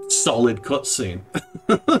just solid cutscene.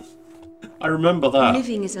 I remember that.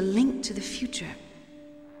 Living is a link to the future.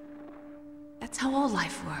 That's how all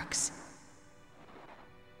life works.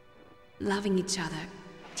 Loving each other,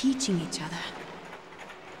 teaching each other.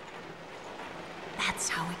 That's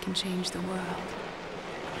how we can change the world.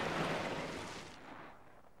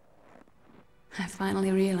 I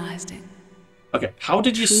finally realized it. Okay, how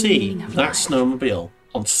did you see that snowmobile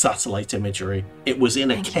on satellite imagery? It was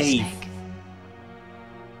in a cave.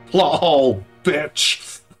 Plot hole,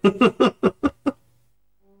 bitch!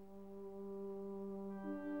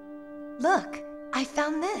 Look, I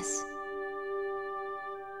found this.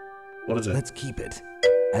 What is it? Let's keep it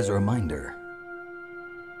as a reminder.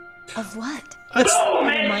 Of what?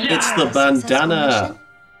 It's the bandana.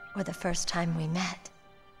 Or the first time we met.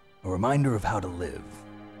 A reminder of how to live.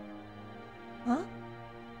 Huh?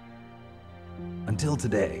 Until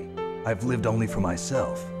today, I've lived only for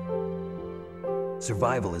myself.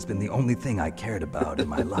 Survival has been the only thing I cared about in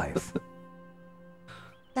my life.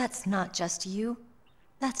 That's not just you.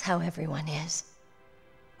 That's how everyone is.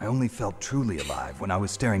 I only felt truly alive when I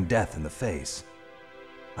was staring death in the face.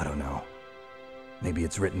 I don't know. Maybe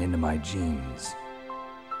it's written into my genes.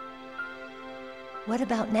 What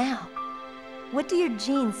about now? What do your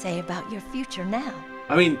genes say about your future now?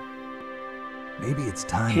 I mean, maybe it's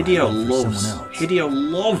time Hideo I live for someone else. Hideo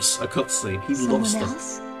loves a cutscene. He loves them.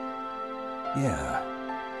 Else? Yeah.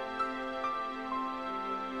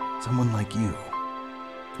 Someone like you.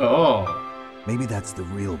 Oh. Maybe that's the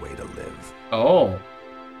real way to live. Oh.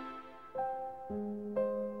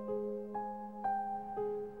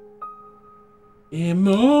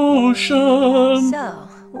 Emotion. So,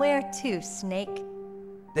 where to, Snake?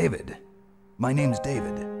 David. My name's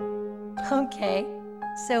David. Okay.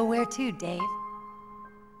 So where to, Dave?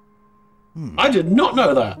 I did not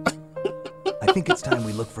know that. I think it's time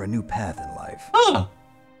we look for a new path in life. Ah.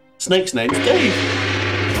 Snake's name's Dave.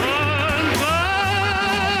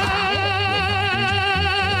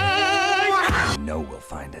 I know we'll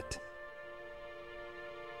find it.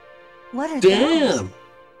 What are Damn. those?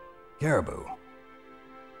 Caribou.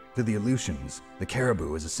 To the Aleutians, the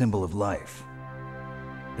caribou is a symbol of life.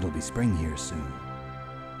 It'll be spring here soon.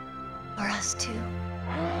 For us too.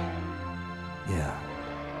 Yeah.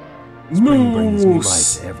 Spring brings new life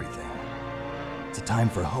Moose. to everything. It's a time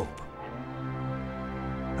for hope.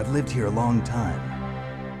 I've lived here a long time,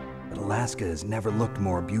 but Alaska has never looked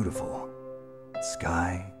more beautiful.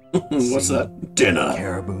 Sky, What's sea, that? Dinner.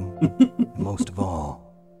 caribou, and most of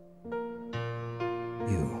all,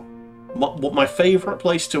 you. What my favourite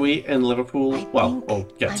place to eat in Liverpool, well, or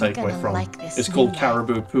get takeaway from, is called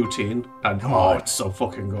Caribou Poutine, and Come oh, on. it's so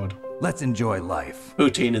fucking good. Let's enjoy life.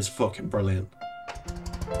 Poutine is fucking brilliant.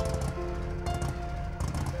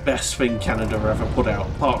 Best thing Canada ever put out,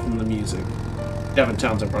 apart from the music. Devon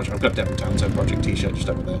Townsend Project. I've got Devon Townsend Project t-shirt just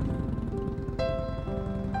over there.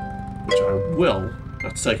 Which I will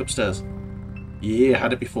have to take upstairs. Yeah,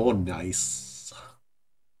 had it before. Nice.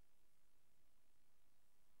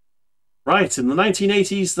 Right, in the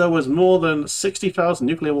 1980s there was more than 60,000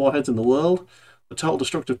 nuclear warheads in the world. The total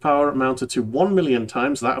destructive power amounted to 1 million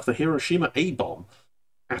times that of the Hiroshima atom bomb.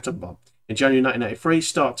 In January 1993,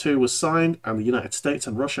 START 2 was signed, and the United States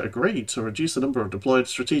and Russia agreed to reduce the number of deployed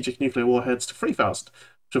strategic nuclear warheads to 3,000.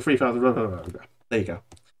 There you go.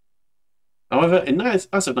 However, as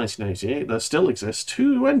of 1988, there still exists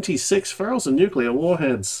 26,000 nuclear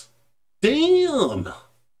warheads. Damn!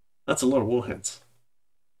 That's a lot of warheads.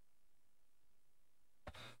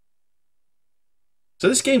 So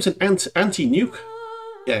this game's an anti-nuke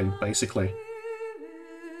game, basically.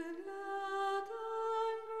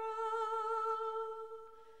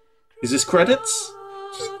 Is this credits?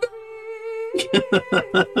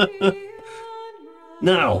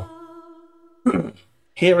 Now,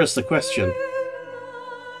 here is the question.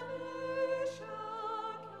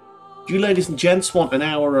 Do you ladies and gents want an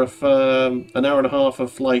hour and a half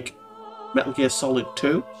of, like, Metal Gear Solid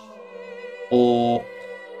 2? Or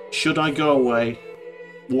should I go away,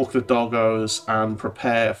 walk the doggos, and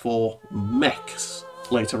prepare for mechs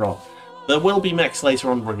later on? There will be mechs later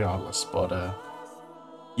on regardless, but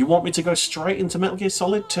you want me to go straight into Metal Gear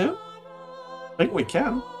Solid 2? I think we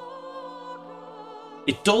can.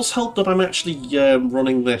 It does help that I'm actually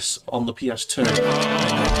running this on the PS2.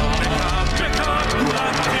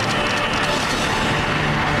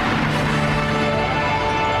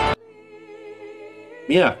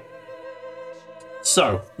 Yeah.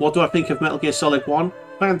 So, what do I think of Metal Gear Solid 1?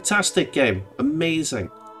 Fantastic game. Amazing.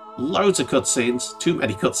 Loads of cutscenes. Too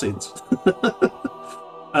many cutscenes.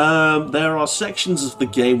 There are sections of the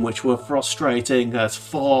game which were frustrating as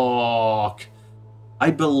fuck. I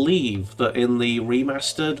believe that in the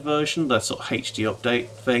remastered version, the sort of HD update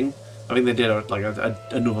thing, I think they did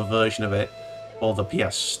another version of it for the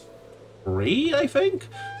PS3, I think.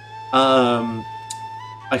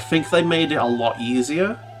 I think they made it a lot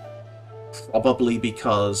easier, probably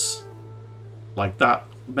because, like, that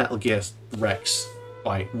Metal Gear Rex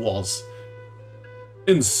fight was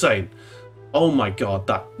insane. Oh my god,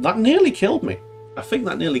 that nearly killed me. I think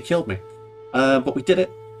that nearly killed me. But we did it.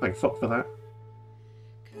 Thank fuck for that.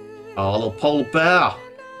 Oh, little polar bear.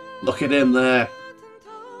 Look at him there.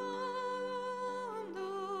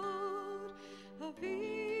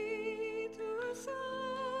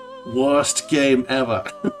 Worst game ever.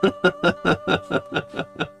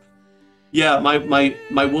 Yeah,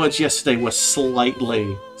 my words yesterday were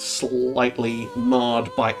slightly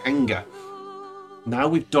marred by anger. Now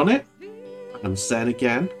we've done it, and then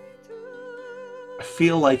again, I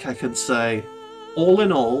feel like I can say, all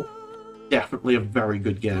in all, definitely a very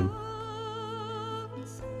good game.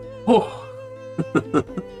 Oh.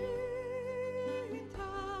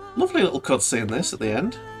 Lovely little cutscene this at the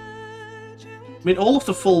end. I mean,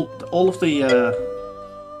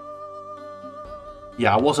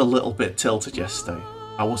 yeah, I was a little bit tilted yesterday.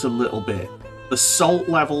 I was a little bit. The salt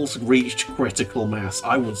levels reached critical mass.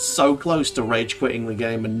 I was so close to rage quitting the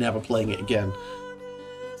game and never playing it again.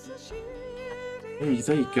 Hey,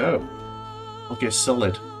 there you go. I'll get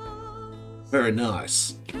Solid. Very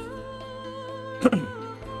nice.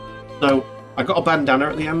 So, I got a bandana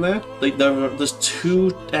at the end there. There's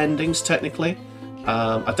two endings, technically.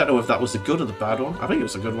 I don't know if that was the good or the bad one. I think it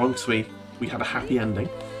was a good one, because we had a happy ending.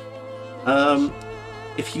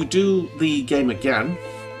 If you do the game again,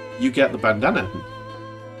 you get the bandana.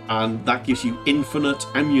 And that gives you infinite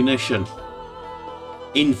ammunition.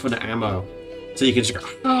 Infinite ammo. So you can just go,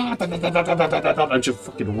 and just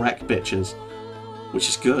fucking wreck bitches. Which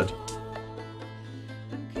is good.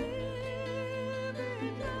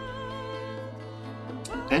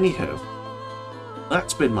 Anywho,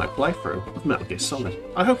 that's been my playthrough of Metal Gear Solid.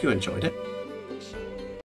 I hope you enjoyed it.